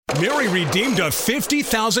Mary redeemed a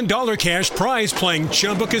 $50,000 cash prize playing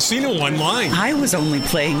Chumba Casino online. I was only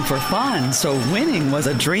playing for fun, so winning was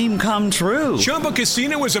a dream come true. Chumba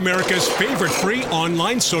Casino is America's favorite free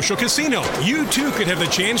online social casino. You too could have the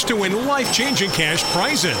chance to win life-changing cash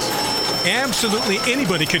prizes. Absolutely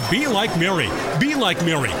anybody could be like Mary. Be like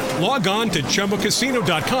Mary. Log on to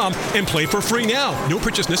ChumbaCasino.com and play for free now. No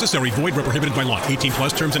purchase necessary. Void where prohibited by law. 18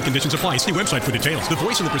 plus terms and conditions apply. See website for details. The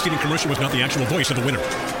voice in the preceding commercial was not the actual voice of the winner.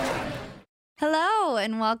 Hello,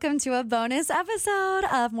 and welcome to a bonus episode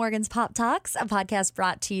of Morgan's Pop Talks, a podcast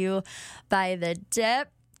brought to you by The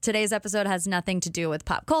Dip. Today's episode has nothing to do with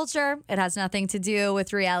pop culture. It has nothing to do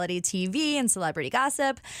with reality TV and celebrity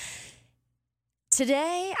gossip.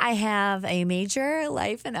 Today, I have a major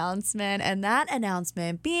life announcement, and that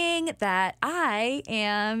announcement being that I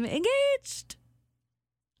am engaged.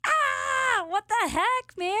 Ah, what the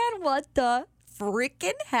heck, man? What the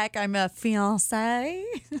freaking heck? I'm a fiancé.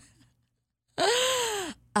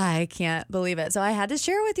 I can't believe it. So I had to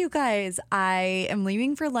share with you guys. I am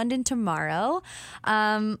leaving for London tomorrow.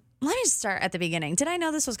 Let me start at the beginning. Did I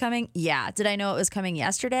know this was coming? Yeah. Did I know it was coming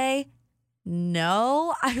yesterday?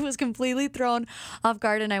 No, I was completely thrown off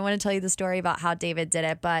guard, and I want to tell you the story about how David did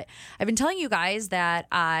it. But I've been telling you guys that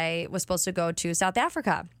I was supposed to go to South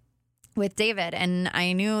Africa with David, and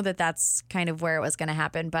I knew that that's kind of where it was going to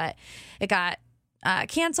happen, but it got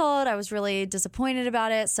canceled. I was really disappointed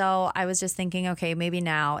about it, so I was just thinking, okay, maybe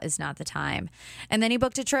now is not the time. And then he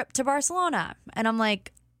booked a trip to Barcelona, and I'm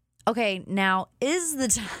like, okay, now is the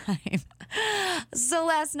time. So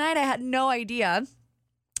last night I had no idea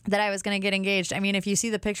that I was going to get engaged. I mean, if you see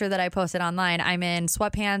the picture that I posted online, I'm in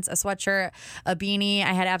sweatpants, a sweatshirt, a beanie.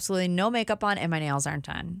 I had absolutely no makeup on, and my nails aren't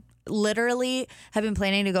done. Literally have been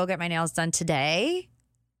planning to go get my nails done today,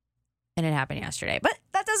 and it happened yesterday. But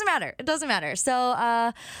that doesn't matter. It doesn't matter.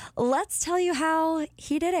 So let's tell you how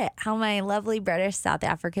he did it, how my lovely British South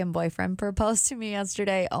African boyfriend proposed to me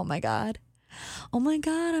yesterday. Oh, my God. Oh, my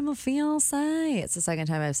God, I'm a fiancé. It's the second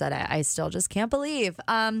time I've said it. I still just can't believe.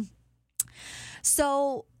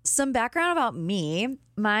 So some background about me.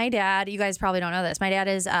 My dad, you guys probably don't know this. My dad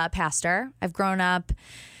is a pastor. I've grown up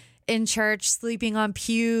in church, sleeping on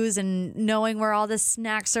pews and knowing where all the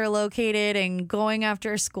snacks are located and going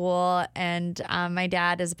after school. And my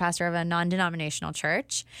dad is a pastor of a non-denominational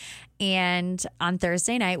church. And on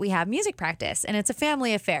Thursday night, we have music practice, and it's a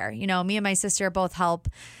family affair. You know, me and my sister both help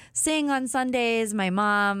sing on Sundays. My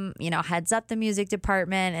mom, heads up the music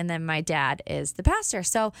department, and then my dad is the pastor.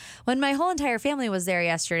 So when my whole entire family was there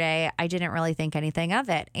yesterday, I didn't really think anything of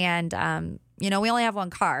it. And, we only have one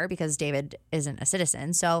car because David isn't a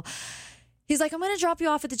citizen. So he's like, I'm going to drop you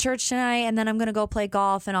off at the church tonight, and then I'm going to go play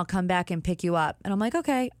golf, and I'll come back and pick you up. And I'm like,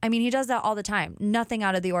 okay. I mean, he does that all the time. Nothing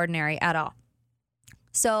out of the ordinary at all.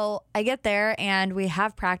 So I get there and we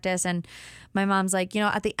have practice, and my mom's like,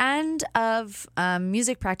 at the end of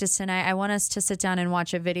music practice tonight, I want us to sit down and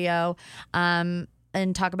watch a video and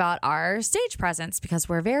talk about our stage presence because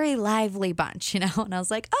we're a very lively bunch, And I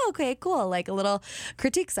was like, oh, okay, cool. Like a little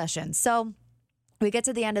critique session. So we get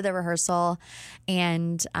to the end of the rehearsal,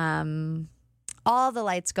 and all the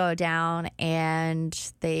lights go down,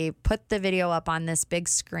 and they put the video up on this big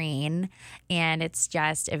screen, and it's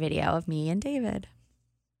just a video of me and David.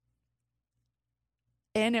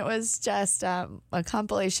 And it was just a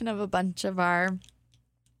compilation of a bunch of our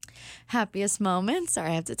happiest moments. Sorry,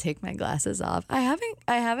 I have to take my glasses off. I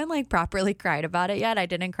haven't like properly cried about it yet. I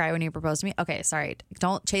didn't cry when he proposed to me. Okay, sorry.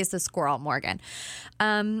 Don't chase the squirrel, Morgan.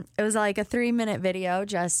 It was like a 3-minute video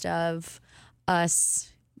just of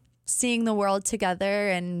us seeing the world together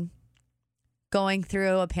and going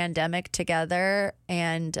through a pandemic together,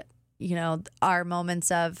 and our moments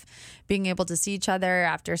of being able to see each other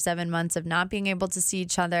after 7 months of not being able to see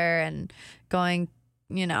each other, and going,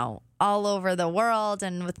 all over the world,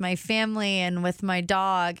 and with my family and with my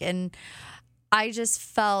dog. And I just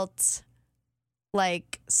felt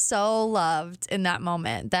like so loved in that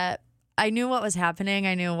moment, that I knew what was happening.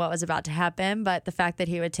 I knew what was about to happen, but the fact that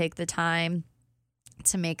he would take the time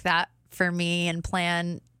to make that for me and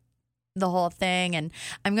plan the whole thing. And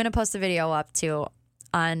I'm going to post the video up too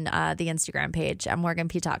on the Instagram page at Morgan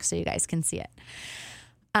P Talks, so you guys can see it.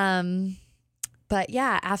 But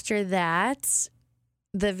yeah, after that,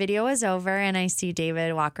 the video is over, and I see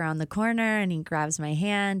David walk around the corner, and he grabs my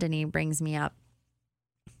hand and he brings me up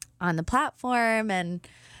on the platform. And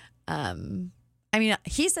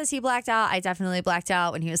he says he blacked out. I definitely blacked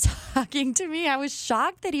out when he was talking to me. I was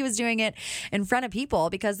shocked that he was doing it in front of people,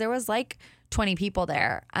 because there was like 20 people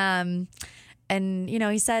there. And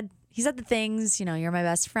he said the things, you're my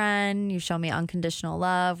best friend. You show me unconditional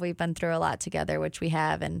love. We've been through a lot together, which we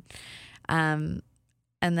have. And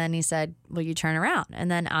And then he said, will you turn around?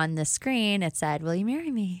 And then on the screen, it said, will you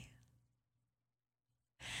marry me?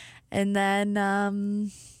 And then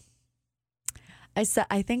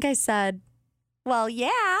I think I said, well,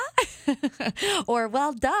 yeah, or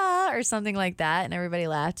well, duh, or something like that. And everybody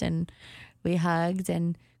laughed and we hugged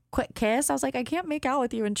and quick kiss. I was like, I can't make out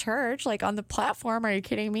with you in church, like on the platform. Are you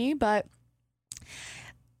kidding me? But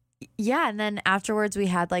yeah. And then afterwards we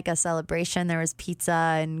had like a celebration. There was pizza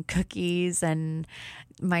and cookies, and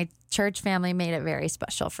my church family made it very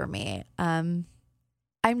special for me. I'm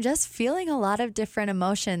just feeling a lot of different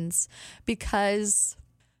emotions because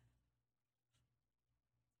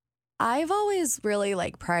I've always really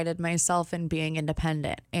like prided myself in being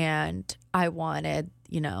independent, and I wanted,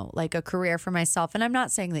 you know, like a career for myself. And I'm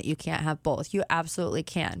not saying that you can't have both. You absolutely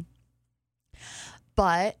can.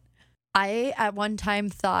 But I at one time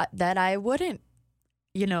thought that I wouldn't,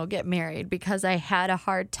 you know, get married because I had a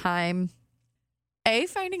hard time, A,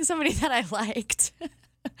 finding somebody that I liked,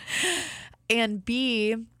 and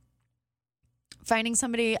B, finding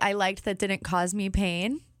somebody I liked that didn't cause me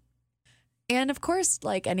pain. And of course,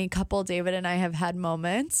 like any couple, David and I have had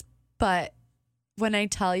moments, but when I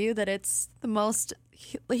tell you that he's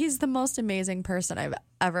the most amazing person I've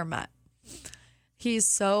ever met. He's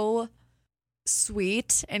so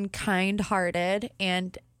sweet and kind-hearted,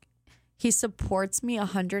 and he supports me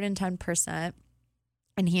 110%,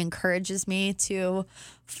 and he encourages me to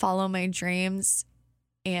follow my dreams.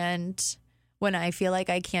 And when I feel like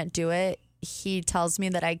I can't do it, he tells me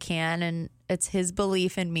that I can, and it's his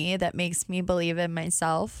belief in me that makes me believe in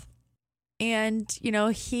myself. And, you know,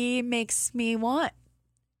 he makes me want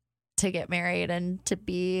to get married and to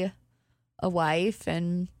be a wife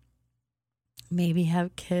and maybe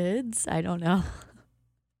have kids. I don't know.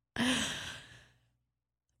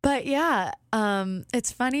 But yeah,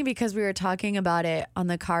 it's funny because we were talking about it on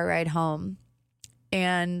the car ride home.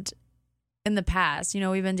 And in the past, you know,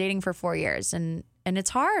 we've been dating for 4 years, and it's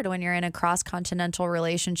hard when you're in a cross-continental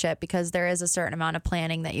relationship because there is a certain amount of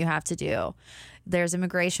planning that you have to do. There's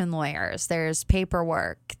immigration lawyers, there's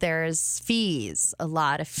paperwork, there's fees, a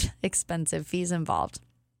lot of expensive fees involved.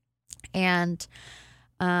 And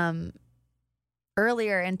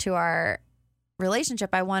earlier into our relationship,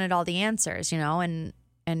 I wanted all the answers, you know,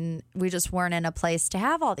 and we just weren't in a place to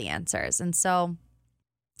have all the answers. And so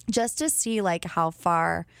just to see like how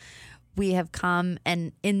far we have come,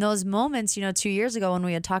 and in those moments, you know, 2 years ago when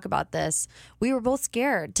we had talked about this, we were both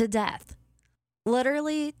scared to death,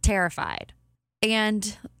 literally terrified.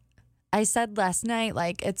 And I said last night,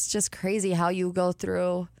 like, it's just crazy how you go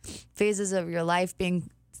through phases of your life being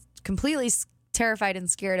completely terrified and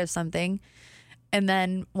scared of something, and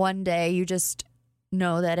then one day you just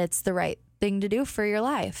know that it's the right thing to do for your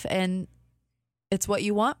life, and it's what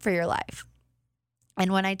you want for your life.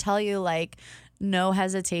 And when I tell you, like, no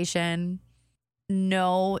hesitation,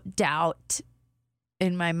 no doubt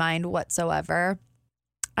in my mind whatsoever,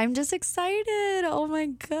 I'm just excited. Oh my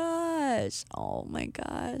gosh. Oh my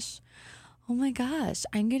gosh. Oh my gosh.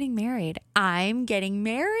 I'm getting married. I'm getting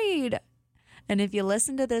married. And if you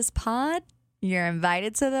listen to this pod, you're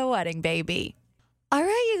invited to the wedding, baby. All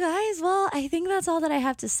right, you guys. Well, I think that's all that I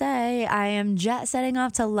have to say. I am jet setting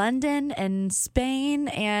off to London and Spain,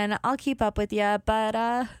 and I'll keep up with you. But,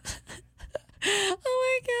 oh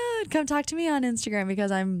my God. Come talk to me on Instagram because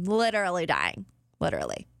I'm literally dying.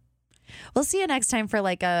 Literally. We'll see you next time for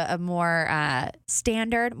like a more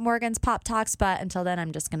standard Morgan's Pop Talks. But until then,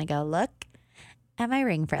 I'm just going to go look at my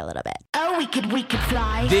ring for a little bit. Oh, we could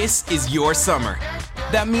fly. This is your summer.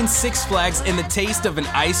 That means Six Flags and the taste of an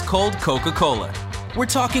ice-cold Coca-Cola. We're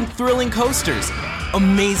talking thrilling coasters,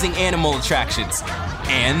 amazing animal attractions,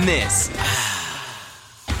 and this.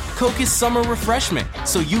 Coke is summer refreshment,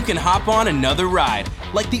 so you can hop on another ride,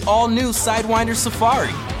 like the all-new Sidewinder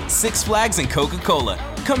Safari. Six Flags and Coca-Cola.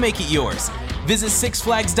 Come make it yours. Visit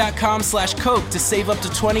sixflags.com/Coke to save up to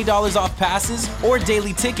 $20 off passes or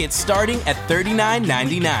daily tickets starting at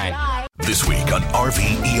 $39.99. This week on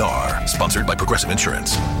RVER, sponsored by Progressive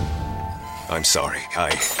Insurance. I'm sorry,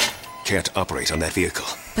 I can't operate on that vehicle.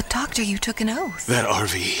 But doctor, you took an oath. That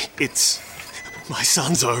RV, it's my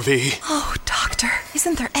son's RV. Oh, doctor,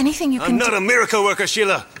 isn't there anything you can do? I'm not a miracle worker,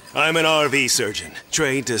 Sheila. I'm an RV surgeon,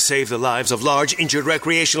 trained to save the lives of large, injured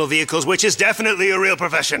recreational vehicles, which is definitely a real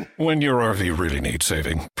profession. When your RV really needs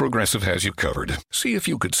saving, Progressive has you covered. See if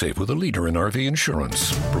you could save with a leader in RV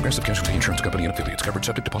insurance. Progressive Casualty Insurance Company and affiliates, covered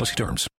subject to policy terms.